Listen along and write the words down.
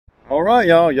All right,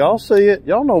 y'all. Y'all see it.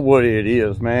 Y'all know what it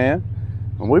is, man.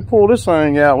 When we pull this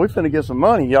thing out, we finna get some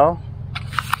money, y'all.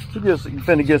 We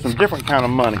finna get some different kind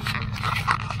of money.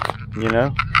 You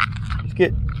know?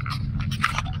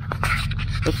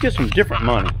 Let's get some different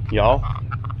money, y'all.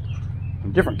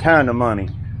 Different kind of money.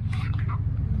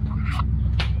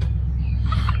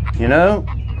 You know?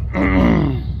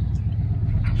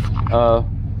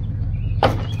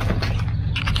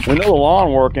 We know the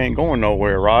lawn work ain't going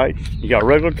nowhere, right? You got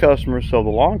regular customers, so the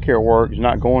lawn care work is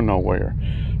not going nowhere.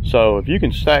 So if you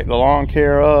can stack the lawn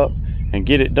care up and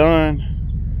get it done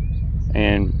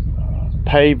and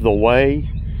pave the way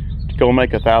to go make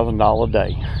 $1,000 a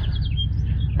day.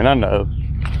 And I know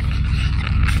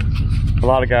a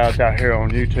lot of guys out here on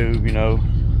YouTube, you know,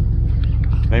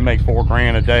 they make $4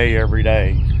 grand a day every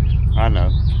day. I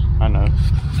know.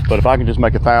 But if I can just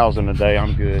make 1,000 a day,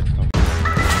 I'm good.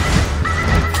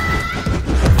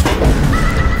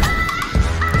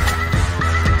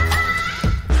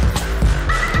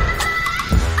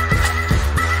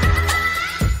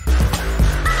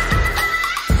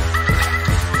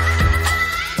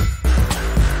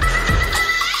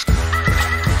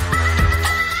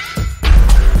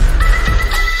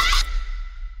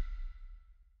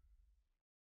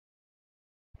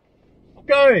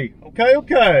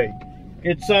 Okay.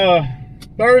 It's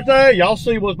Thursday. Y'all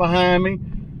see what's behind me.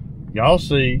 Y'all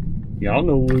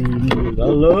know what it is. I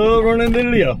love running the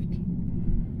lift.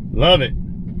 Love it.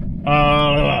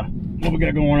 What we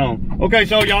got going on? Okay,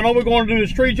 so y'all know we're going to do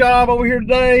this tree job over here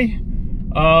today.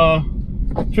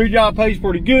 Tree job pays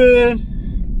pretty good.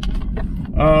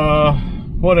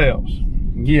 What else?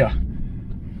 Yeah.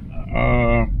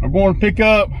 I'm going to pick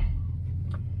up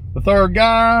the third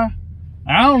guy.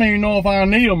 I don't even know if I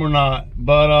need them or not,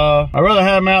 but I'd rather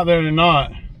have them out there than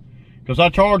not, because I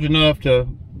charge enough to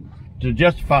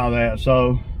justify that.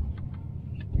 So,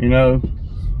 you know,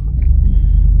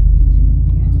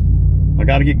 I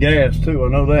got to get gas too. I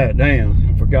know that.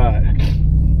 Damn, I forgot.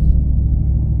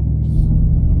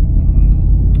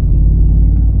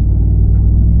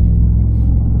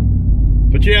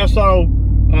 But yeah, so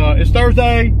it's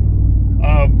Thursday.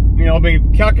 You know, I've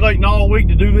been calculating all week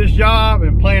to do this job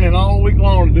and planning all week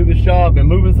long to do this job and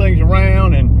moving things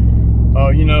around and,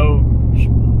 you know,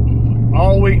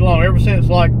 all week long, ever since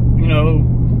like, you know,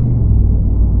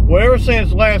 well, ever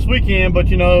since last weekend, but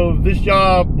you know, this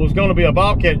job was going to be a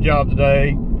Bobcat job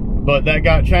today, but that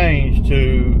got changed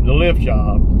to the lift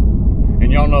job.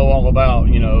 And y'all know all about,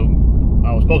 you know,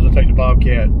 I was supposed to take the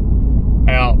Bobcat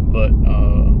out, but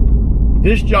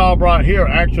this job right here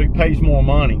actually pays more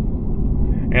money.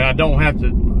 And I don't have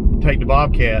to take the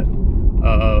Bobcat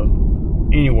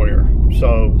anywhere.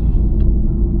 So,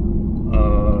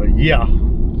 yeah.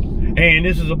 And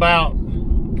this is about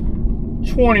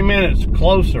 20 minutes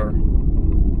closer.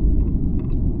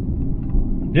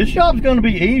 This job's going to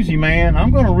be easy, man. I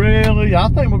think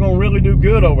we're going to really do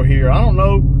good over here. I don't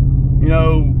know, you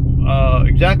know,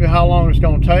 exactly how long it's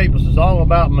going to take. This is all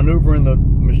about maneuvering the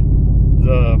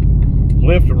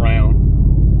lift around.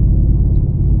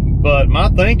 But my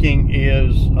thinking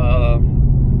is no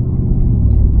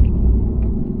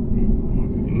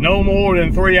more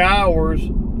than 3 hours,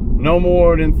 no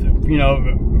more than, you know,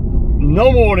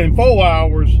 no more than 4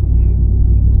 hours.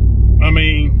 I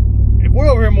mean, if we're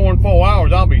over here more than 4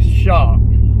 hours, I'll be shocked,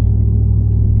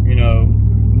 you know.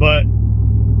 But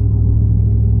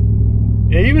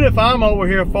even if I'm over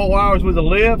here 4 hours with a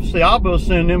lift, see, I'll be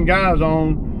sending them guys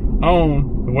on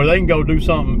where they can go do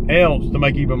something else to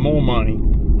make even more money.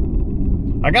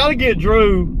 I got to get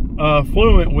Drew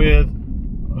fluent with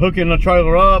hooking the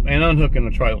trailer up and unhooking the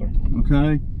trailer,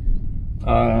 okay?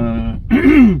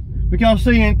 Because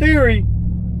see, in theory,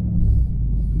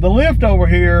 the lift over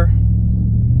here,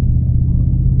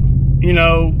 you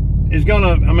know, is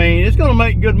gonna, I mean, it's gonna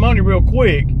make good money real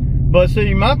quick. But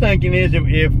see, my thinking is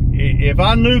if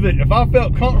I knew that, if I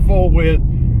felt comfortable with,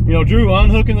 you know, Drew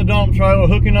unhooking the dump trailer,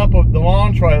 hooking up the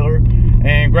lawn trailer,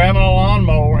 and grabbing a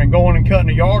lawnmower and going and cutting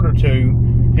a yard or two,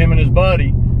 him and his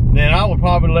buddy, then I would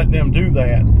probably let them do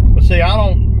that. But see, I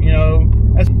don't, you know,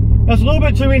 that's a little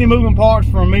bit too many moving parts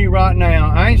for me right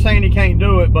now. I ain't saying he can't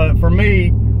do it, but for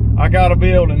me, I gotta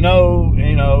be able to know,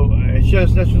 you know, that's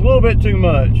just a little bit too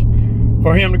much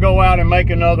for him to go out and make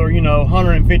another, you know,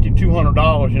 $150,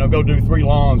 $200, you know, go do 3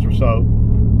 lawns or so,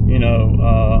 you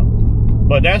know.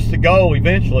 But that's the goal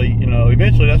eventually, you know,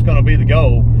 eventually that's gonna be the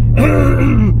goal.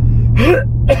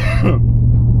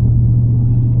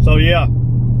 So yeah.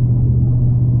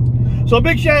 So a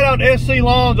big shout out to SC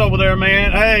Lawns over there,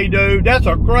 man. Hey, dude, that's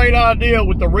a great idea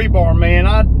with the rebar, man.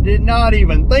 I did not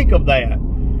even think of that.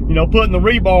 You know, putting the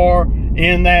rebar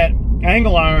in that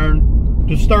angle iron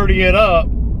to sturdy it up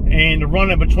and to run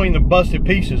it between the busted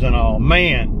pieces and all.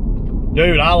 Man,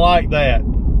 dude, I like that.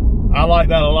 I like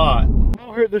that a lot.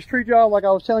 Over here at this tree job, like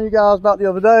I was telling you guys about the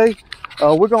other day,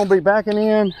 we're gonna be backing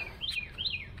in.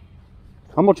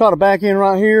 I'm gonna try to back in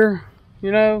right here,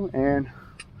 you know, and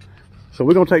so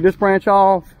we're gonna take this branch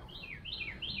off,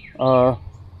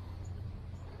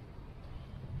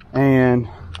 and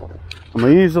I'm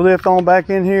gonna use the lift on back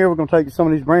in here. We're gonna take some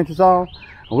of these branches off,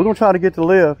 and we're gonna try to get the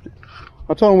lift.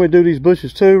 I told them we'd do these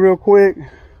bushes too real quick,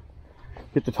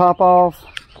 get the top off.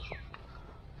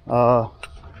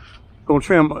 Gonna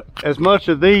trim as much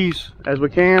of these as we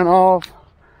can off.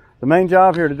 The main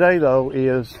job here today though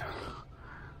is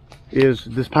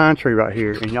this pine tree right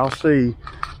here, and y'all see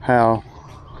how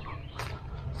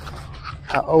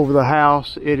over the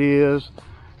house it is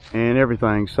and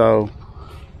everything. So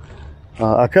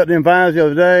I cut them vines the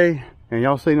other day, and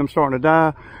y'all see them starting to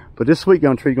die, but this sweet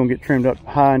gum tree gonna get trimmed up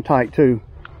high and tight too.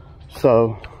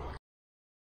 So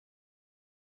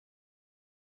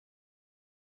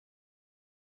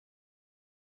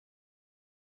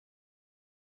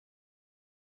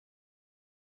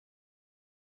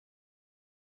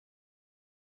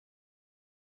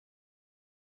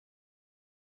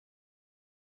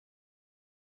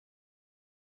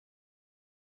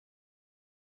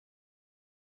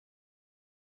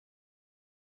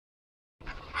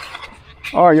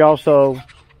all right, y'all, so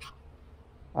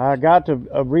I got to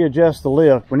readjust the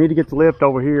lift. We need to get the lift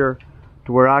over here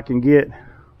to where I can get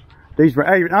these.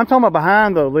 Hey, I'm talking about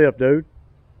behind the lift, dude.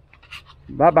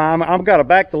 I've got to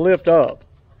back the lift up.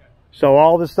 So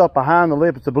all this stuff behind the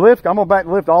lift, it's the lift. I'm gonna back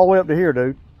the lift all the way up to here,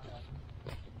 dude.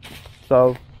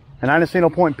 So, and I didn't see no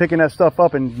point in picking that stuff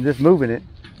up and just moving it.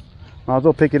 Might as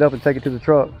well pick it up and take it to the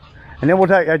truck. And then we'll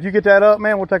take, as you get that up,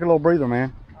 man, we'll take a little breather,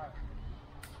 man.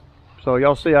 So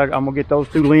y'all see, I'm gonna get those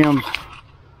two limbs.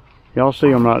 Y'all see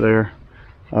them right there.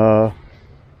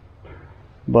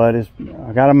 But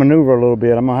I gotta maneuver a little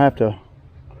bit. I'm gonna have to,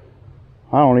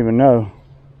 I don't even know.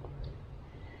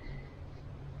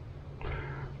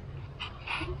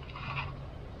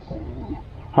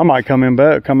 I might come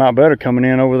out better coming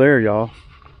in over there, y'all.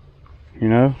 You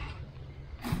know?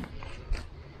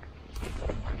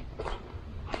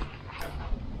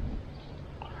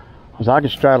 Cause I can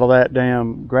straddle that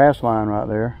damn grass line right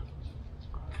there.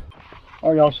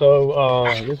 All right, y'all, so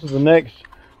this is the next.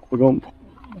 I'm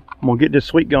gonna get this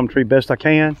sweet gum tree best I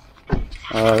can.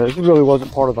 This really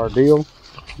wasn't part of our deal,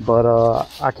 but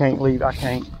I can't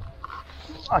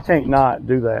not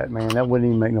do that, man. That wouldn't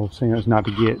even make no sense not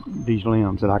to get these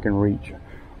limbs that I can reach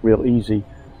real easy.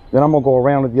 Then I'm gonna go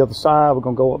around to the other side. We're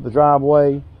gonna go up the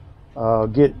driveway,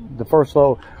 get the first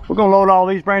load. We're gonna load all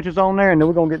these branches on there, and then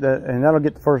we're gonna get and that'll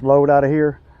get the first load out of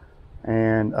here.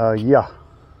 And yeah,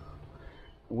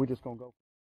 we're just gonna go.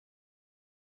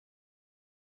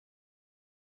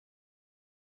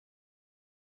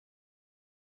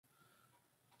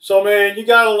 So man, you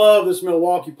gotta love this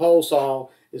Milwaukee pole saw.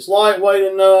 It's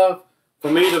lightweight enough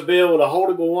for me to be able to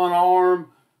hold it with one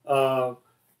arm. And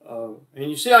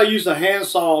you see I use the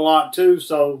handsaw a lot too,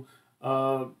 so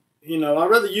you know, I'd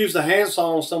rather use the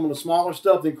handsaw on some of the smaller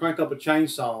stuff than crank up a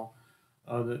chainsaw.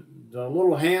 The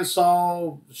little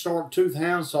handsaw, sharp tooth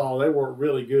handsaw, they work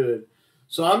really good.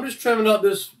 So I'm just trimming up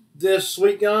this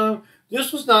sweet gum.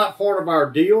 This was not part of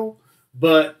our deal,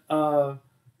 but I'm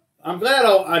glad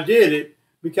I did it,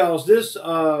 because this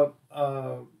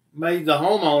made the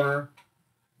homeowner,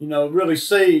 you know, really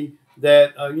see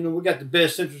that, you know, we got the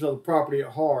best interest of the property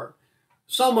at heart.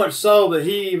 So much so that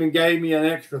he even gave me an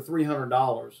extra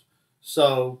 $300.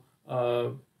 So,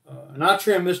 and I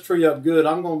trimmed this tree up good.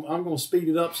 I'm gonna speed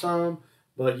it up some,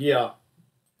 but yeah.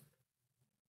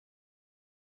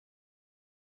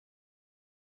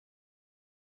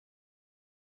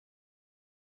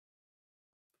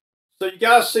 So you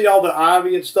guys see all the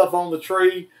ivy and stuff on the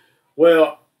tree?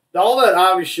 Well, all that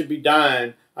ivy should be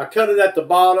dying. I cut it at the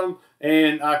bottom,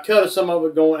 and I cut some of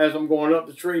it going as I'm going up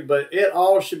the tree, but it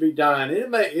all should be dying.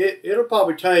 It'll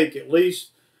probably take at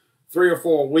least 3 or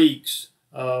 4 weeks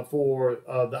for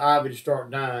the ivy to start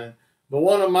dying. But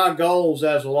one of my goals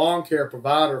as a lawn care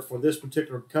provider for this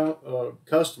particular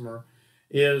customer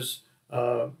is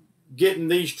getting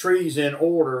these trees in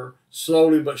order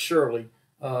slowly but surely.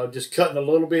 Just cutting a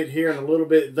little bit here and a little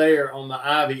bit there on the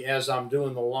ivy as I'm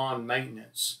doing the lawn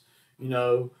maintenance. You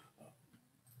know,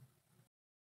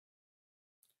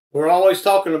 we're always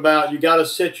talking about you got to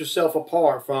set yourself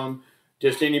apart from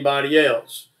just anybody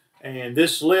else. And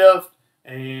this lift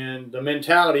and the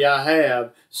mentality I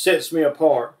have sets me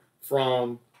apart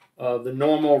from the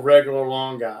normal, regular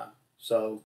lawn guy.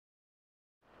 So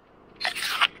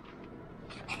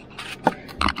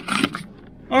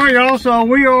All right, y'all, so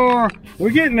we're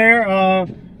getting there.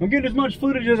 I'm getting as much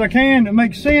footage as I can that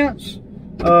makes sense.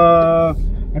 I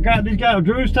got these guys.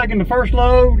 Drew's taking the first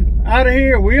load out of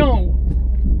here. We on.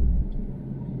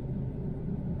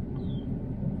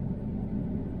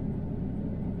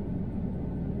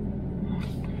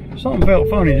 Something felt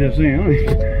funny just then.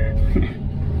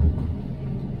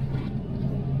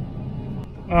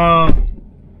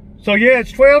 So yeah,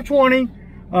 it's 12:20.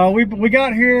 We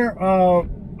got here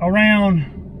around.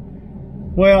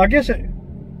 Well, I guess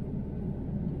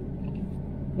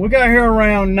we got here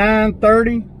around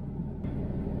 9:30.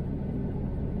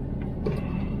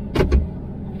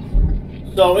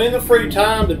 So in the free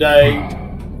time today,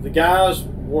 the guys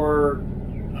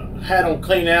had them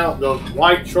clean out the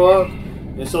white truck,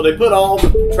 and so they put all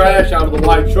the trash out of the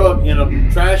white truck in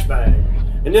a trash bag,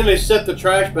 and then they set the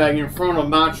trash bag in front of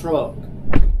my truck,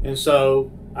 and so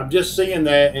I'm just seeing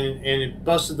that, and it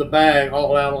busted the bag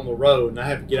all out on the road, and I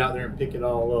have to get out there and pick it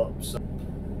all up. So,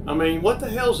 I mean, what the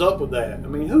hell's up with that? I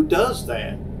mean, who does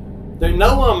that? They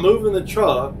know I'm moving the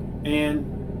truck, and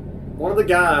one of the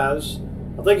guys,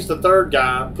 I think it's the third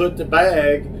guy, put the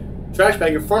trash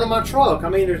bag in front of my truck. I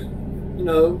mean, there's,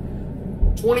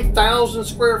 20,000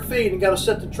 square feet, and got to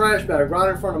set the trash bag right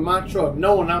in front of my truck,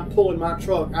 knowing I'm pulling my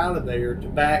truck out of there to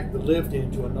back the lift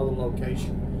into another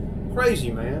location.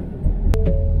 Crazy, man.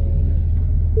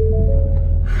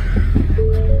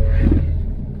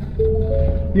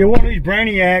 Yeah, one of these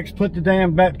brainiacs put the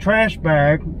damn trash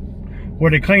bag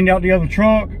where they cleaned out the other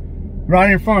truck right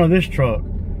in front of this truck.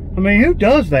 I mean, who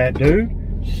does that, dude?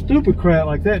 Stupid crap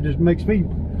like that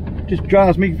just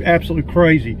drives me absolutely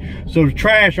crazy. So the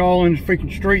trash all in the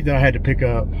freaking street that I had to pick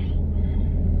up.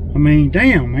 I mean,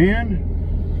 damn,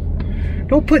 man.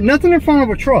 Don't put nothing in front of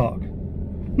a truck.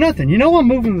 Nothing. You know I'm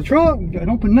moving the truck.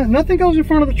 Don't put nothing goes in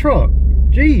front of the truck.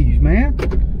 Jeez, man.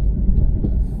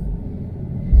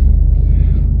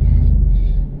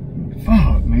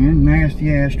 Fuck, man.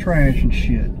 Nasty ass trash and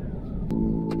shit.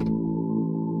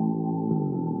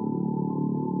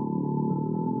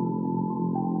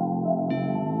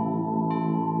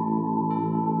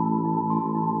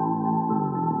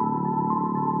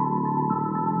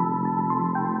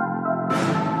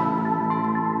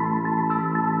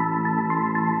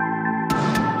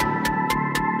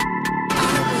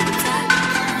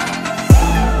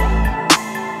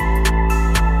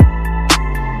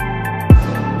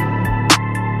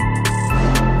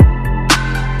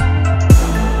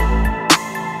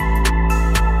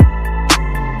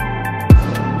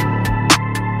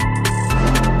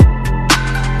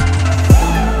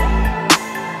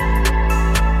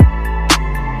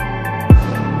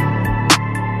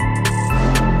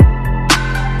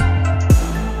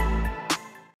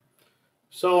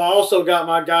 So I also got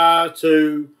my guy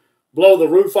to blow the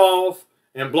roof off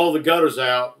and blow the gutters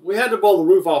out. We had to blow the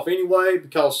roof off anyway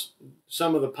because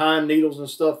some of the pine needles and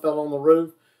stuff fell on the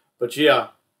roof. But yeah.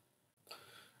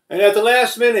 And at the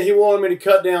last minute, he wanted me to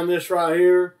cut down this right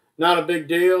here. Not a big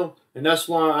deal. And that's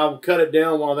why I would cut it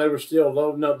down while they were still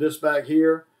loading up this back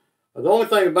here. The only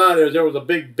thing about it is there was a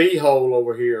big bee hole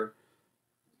over here.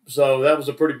 So that was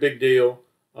a pretty big deal.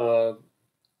 And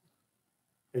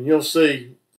you'll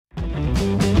see.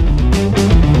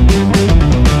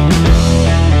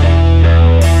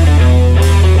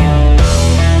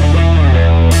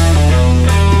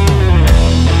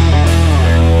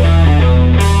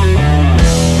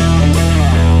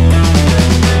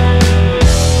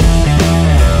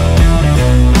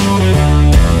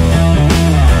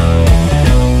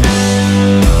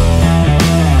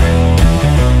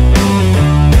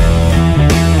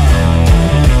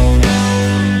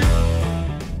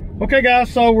 Okay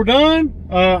guys, so we're done.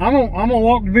 I'm gonna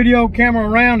walk the video camera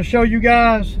around to show you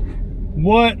guys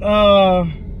what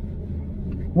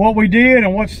we did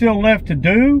and what's still left to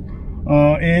do.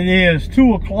 It is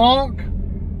 2 o'clock,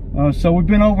 so we've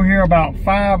been over here about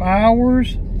 5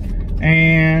 hours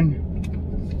and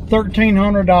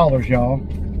 $1,300, y'all.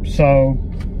 So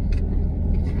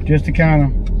just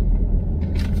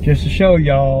to show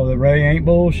y'all that Ray ain't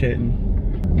bullshitting.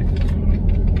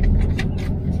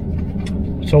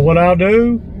 So what I'll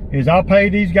do is I'll pay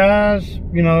these guys,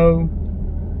 good.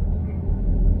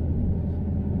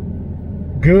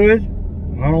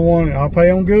 I'll pay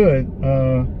them good.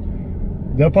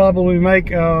 They'll probably make,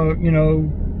 $25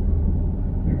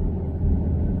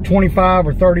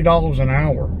 or $30 an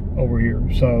hour over here.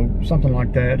 So something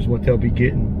like that is what they'll be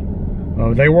getting.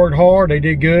 They worked hard. They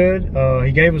did good.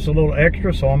 He gave us a little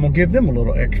extra, so I'm gonna give them a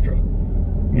little extra.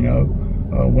 When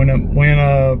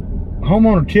a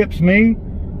homeowner tips me,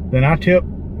 then I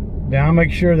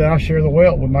make sure that I share the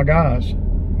wealth with my guys.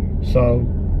 So,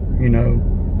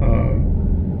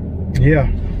 Yeah,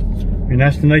 and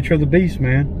that's the nature of the beast,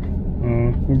 man.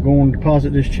 We're going to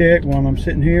deposit this check while I'm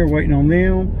sitting here waiting on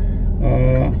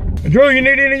them. Drew, you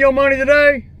need any of your money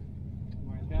today?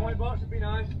 20 bucks would be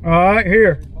nice. All right,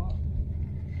 here.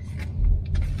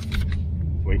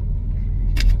 Sweet.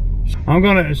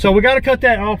 So we got to cut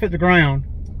that off at the ground.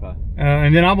 Okay.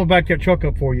 And then I'm gonna back that truck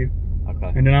up for you.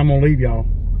 Okay. And then I'm gonna leave y'all.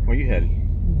 Where you headed?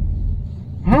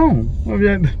 Home. What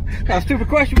a stupid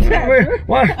question was that?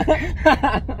 Why?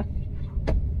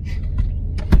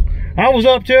 I was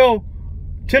up till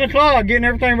 10 o'clock getting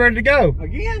everything ready to go.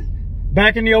 Again?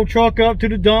 Backing the old truck up to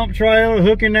the dump trailer,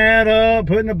 hooking that up,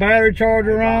 putting the battery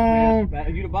charger on.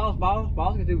 You the boss, boss.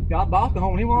 Boss can do. Boss can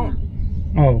home when he wants.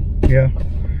 Oh, yeah.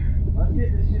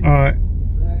 All right.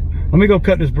 Let me go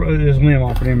cut this limb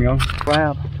off of him, y'all.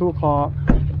 Wrap, 2 o'clock.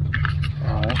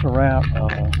 That's a wrap.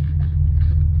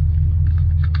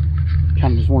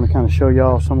 Kind of just want to kind of show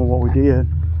y'all some of what we did.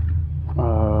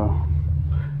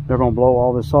 They're gonna blow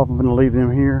all this off. I'm gonna leave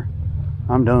them here.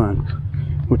 I'm done.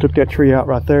 We took that tree out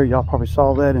right there. Y'all probably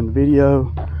saw that in the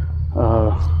video.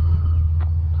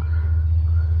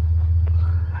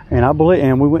 And I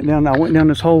we went down. I went down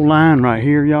this whole line right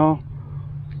here, y'all,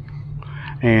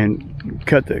 and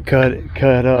cut it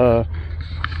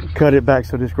back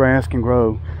so this grass can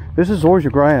grow. This is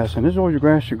zoysia grass, and this zoysia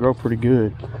grass should grow pretty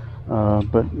good.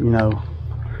 But you know,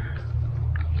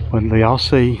 when y'all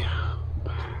see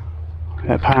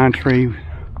that pine tree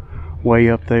way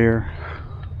up there,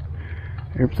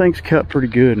 everything's cut pretty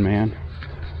good, man.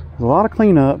 There's a lot of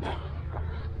cleanup,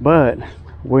 but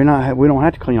we don't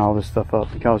have to clean all this stuff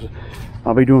up because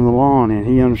I'll be doing the lawn, and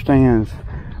he understands.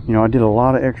 You know, I did a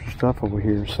lot of extra stuff over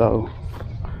here, so.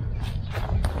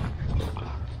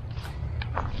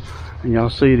 And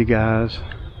y'all see the guys,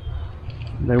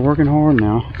 they're working hard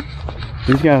now.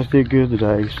 These guys did good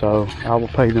today, so I will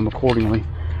pay them accordingly.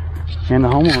 And the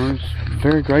homeowner is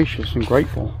very gracious and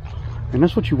grateful. And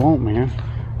that's what you want, man.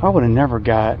 I would have never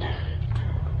got,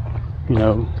 you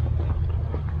know,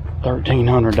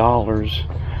 $1,300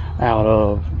 out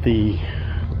of the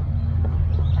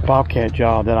Bobcat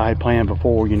job that I had planned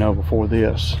before, you know, before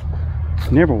this.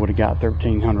 Never would have got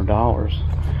 $1,300.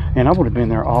 And I would have been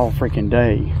there all freaking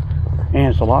day.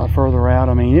 And it's a lot further out.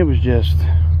 I mean, it was just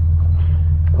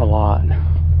a lot,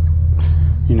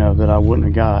 you know, that I wouldn't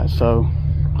have got. So,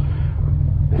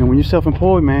 and when you're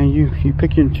self-employed, man, you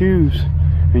pick and choose,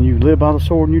 and you live by the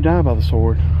sword and you die by the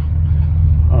sword.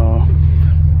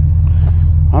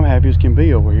 I'm happy as can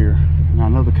be over here, and I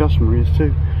know the customer is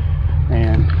too.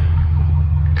 And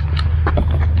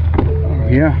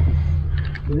yeah,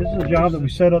 this is a job that we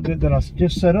set up that I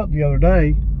just set up the other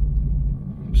day,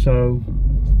 so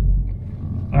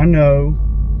I know,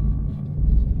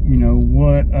 you know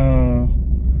what,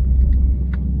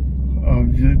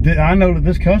 I know that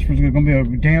this customer is going to be a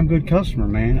damn good customer,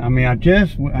 man. I mean, I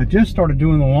just started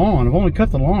doing the lawn. I've only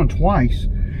cut the lawn twice,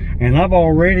 and I've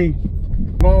already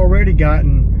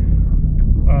gotten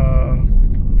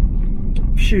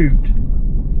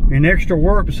in extra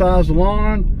work besides the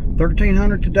lawn.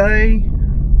 $1,300 today.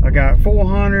 I got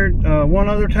 $400 one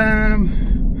other time,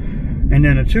 and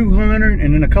then a $200,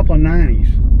 and then a couple of 90s.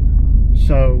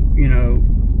 So, you know,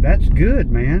 that's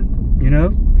good, man, you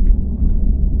know.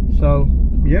 So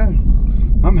yeah,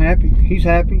 I'm happy, he's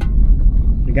happy,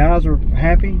 the guys are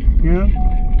happy, you know.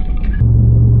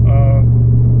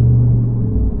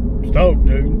 Stoked,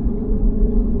 dude.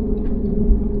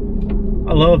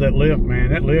 I love that lift, man.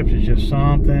 That lift is just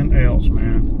something else,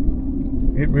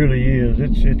 man. It really is.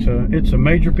 It's a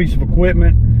major piece of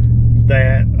equipment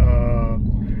that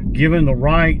given the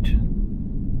right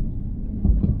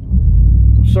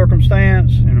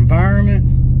circumstance and environment,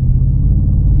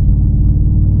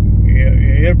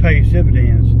 it'll pay its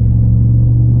dividends.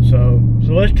 So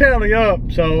let's tally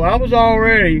up. So I was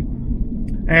already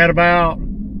at about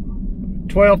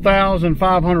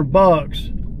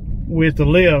 $12,500 with the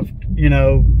lift, you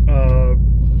know, the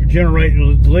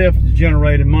lift is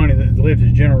generated money that the lift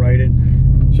is generated.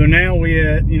 So now we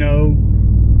at, you know,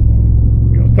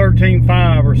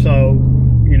 13.5 or so,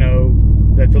 you know,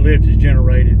 that the lift is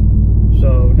generated.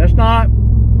 So that's not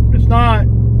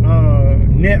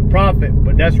net profit,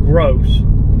 but that's gross.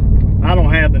 I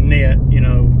don't have the net, you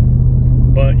know,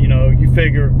 but you know, you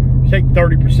figure take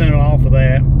 30% off of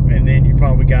that, and then you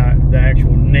probably got the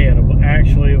actual net of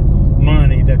actually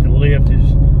money that the lift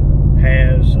has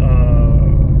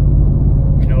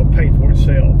you know, paid for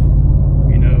itself,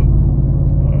 you know.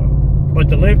 But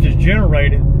the lift is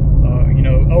generated you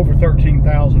know, over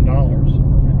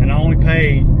 $13,000, and I only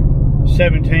paid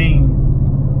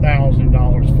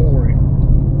 $17,000 for it.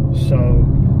 So,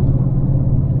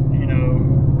 you know,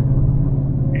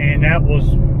 and that was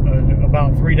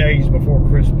about 3 days before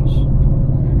Christmas.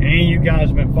 And any of you guys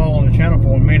have been following the channel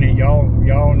for a minute,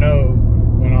 y'all know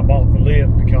when I bought the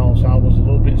lift, because I was a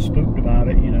little bit spooked about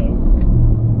it, you know.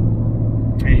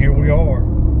 And here we are,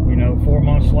 you know, 4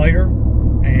 months later,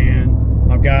 and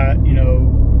I've got, you know,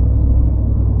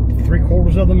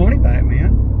 3/4 of the money back,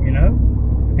 man, you know.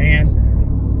 And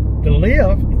the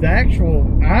lift, the actual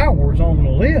hours on the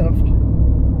lift,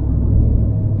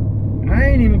 I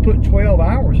ain't even put 12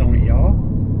 hours on it, y'all.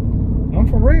 I'm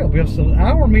for real, because the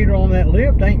hour meter on that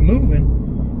lift ain't moving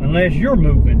unless you're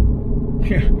moving.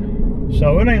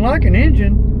 So it ain't like an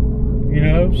engine, you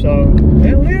know. So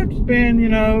that lift's been, you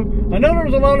know, I know there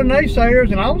was a lot of naysayers,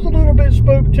 and I was a little bit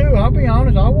spooked too. I'll be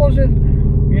honest, I wasn't,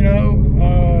 you know,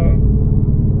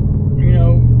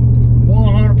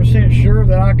 100% sure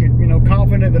that I could, you know,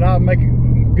 confident that I'd make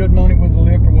good money with the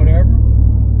lift or whatever.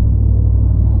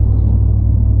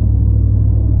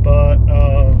 But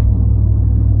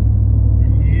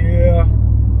yeah,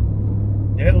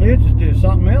 that lift is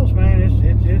something else, man. It's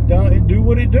done. It do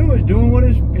what it do. It's doing what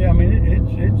it's. Yeah, I mean,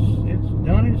 it's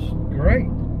done. It's great.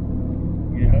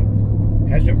 You know,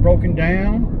 hasn't broken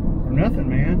down or nothing,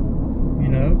 man. You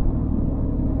know.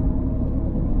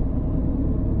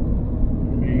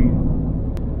 I mean,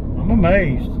 I'm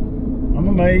amazed. I'm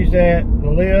amazed at the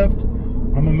lift.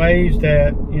 I'm amazed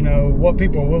at, you know, what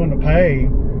people are willing to pay,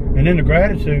 and then the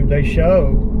gratitude they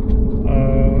show.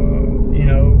 You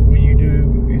know, when you do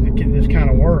this kind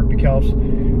of work, because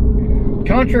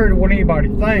contrary to what anybody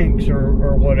thinks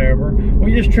or whatever,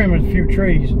 we just trimming a few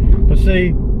trees. But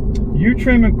see, you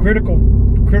trimming critical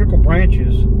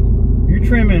branches, you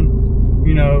trimming,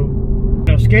 you know,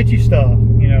 sketchy stuff.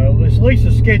 You know, at least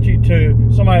it's sketchy to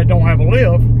somebody that don't have a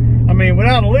lift. I mean,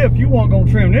 without a lift, you weren't gonna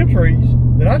trim them trees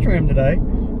that I trimmed today.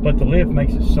 But the lift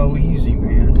makes it so easy,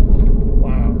 man.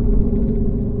 Wow.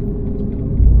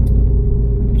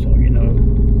 So, you know,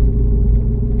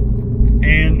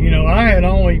 and you know, I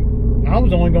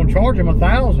was only gonna charge him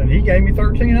 $1,000. He gave me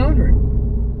 $1,300.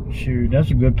 Shoot, that's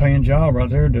a good paying job right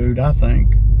there, dude. I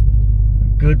think a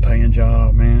good paying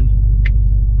job, man.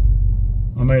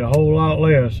 I made a whole lot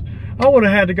less. I would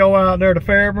have had to go out there to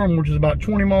Fairburn, which is about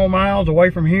 20 more miles away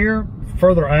from here,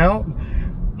 further out,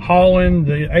 hauling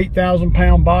the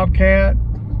 8,000-pound Bobcat,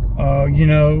 you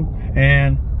know,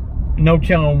 and no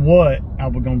telling what I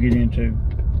was gonna get into,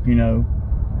 you know.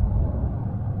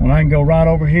 When I can go right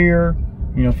over here,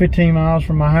 you know, 15 miles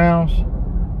from my house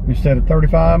instead of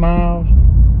 35 miles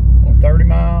or 30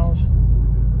 miles.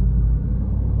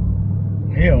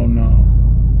 Hell no.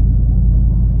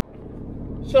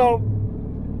 So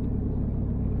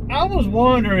I was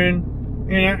wondering,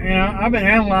 and I've been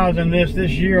analyzing this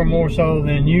year more so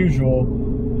than usual.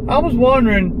 I was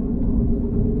wondering,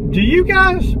 do you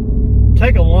guys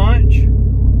take a lunch?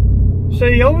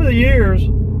 See, over the years, you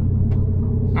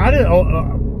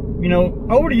know,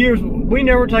 over the years, we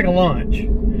never take a lunch.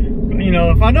 You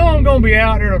know, if I know I'm going to be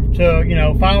out there to, you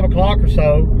know, 5 o'clock or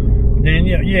so, then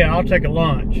yeah, I'll take a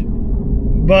lunch.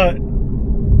 But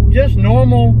just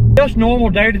normal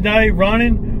day-to-day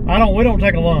running, we don't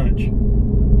take a lunch.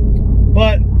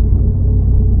 But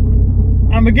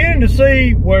I'm beginning to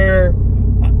see where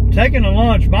taking a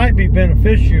lunch might be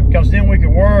beneficial, because then we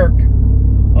can work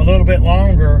a little bit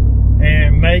longer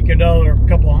and make another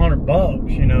couple of $100,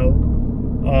 you know.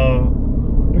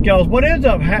 Because what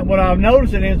I've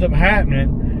noticed that ends up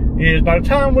happening is by the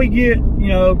time we get, you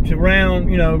know, to around,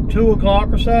 you know, 2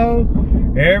 o'clock or so,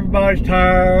 everybody's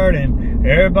tired and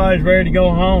everybody's ready to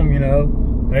go home, you know.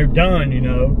 They're done, you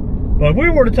know. But if we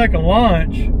were to take a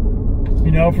lunch,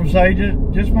 you know, from say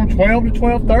just from 12 to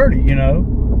 12:30, you know,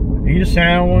 eat a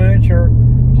sandwich or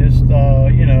just,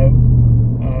 you know,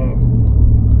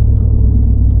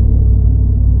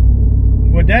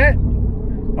 with that,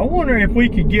 I wonder if we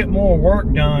could get more work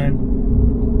done.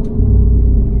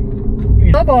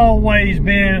 You know, I've always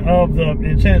been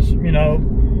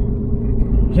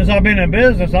since I've been in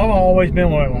business, I've always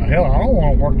been like, hell, I don't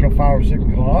want to work till 5 or 6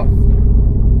 o'clock,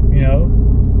 you know.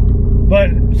 But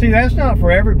see, that's not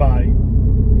for everybody.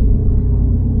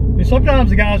 And sometimes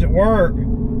the guys at work,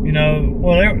 you know,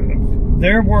 well,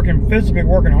 they're physically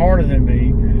working harder than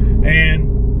me, and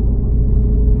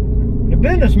the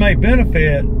business may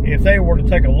benefit if they were to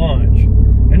take a lunch,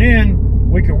 and then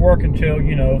we could work until,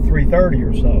 you know, 3:30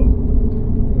 or so,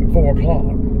 4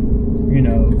 o'clock, you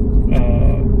know,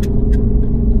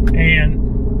 and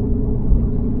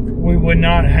we would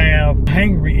not have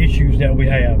hangry issues that we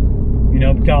have, you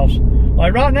know, because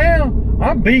like right now,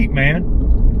 I'm beat, man,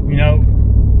 you know,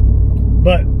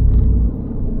 but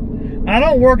I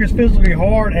don't work as physically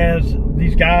hard as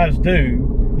these guys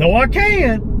do, though I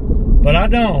can, but I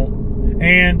don't.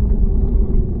 And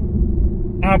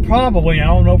I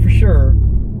don't know for sure,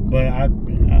 but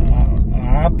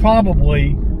I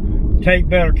probably take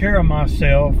better care of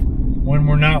myself when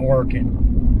we're not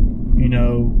working. You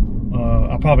know,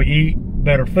 I probably eat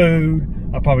better food.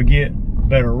 I probably get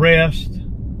better rest,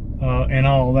 and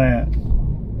all that.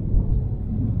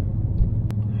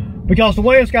 Because the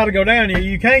way it's got to go down,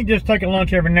 you can't just take a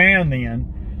lunch every now and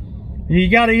then. You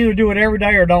got to either do it every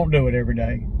day or don't do it every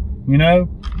day. You know?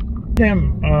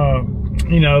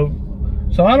 You know,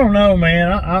 so I don't know,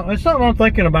 man. It's something I'm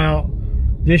thinking about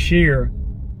this year.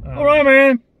 All right,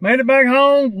 man. Made it back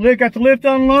home. Got the lift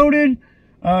unloaded.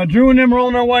 Drew and them are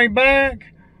on their way back.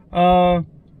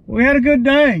 We had a good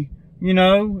day. You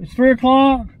know, it's 3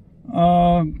 o'clock.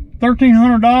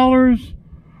 $1,300.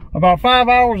 About 5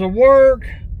 hours of work.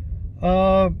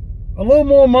 A little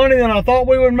more money than I thought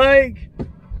we would make.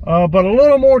 But a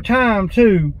little more time,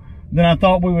 too, than I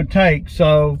thought we would take.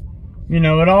 So, you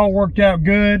know, it all worked out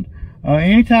good.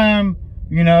 Anytime,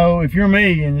 you know, if you're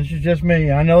me, and this is just me,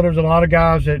 I know there's a lot of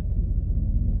guys that,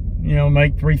 you know,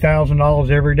 make $3,000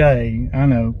 every day. I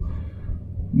know.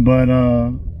 But,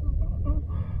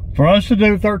 for us to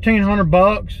do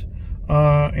 $1,300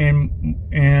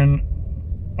 in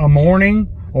a morning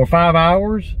or 5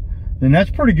 hours, then that's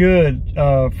pretty good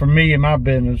for me and my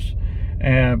business,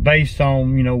 based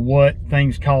on, you know, what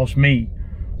things cost me,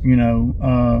 you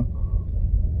know.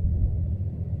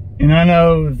 And I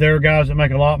know there are guys that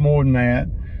make a lot more than that,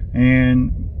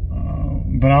 and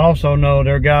but I also know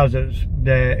there are guys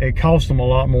that it costs them a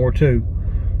lot more too.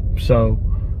 So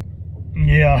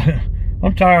yeah,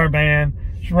 I'm tired, man.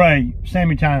 It's Ray.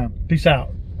 Sammy time. Peace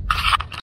out.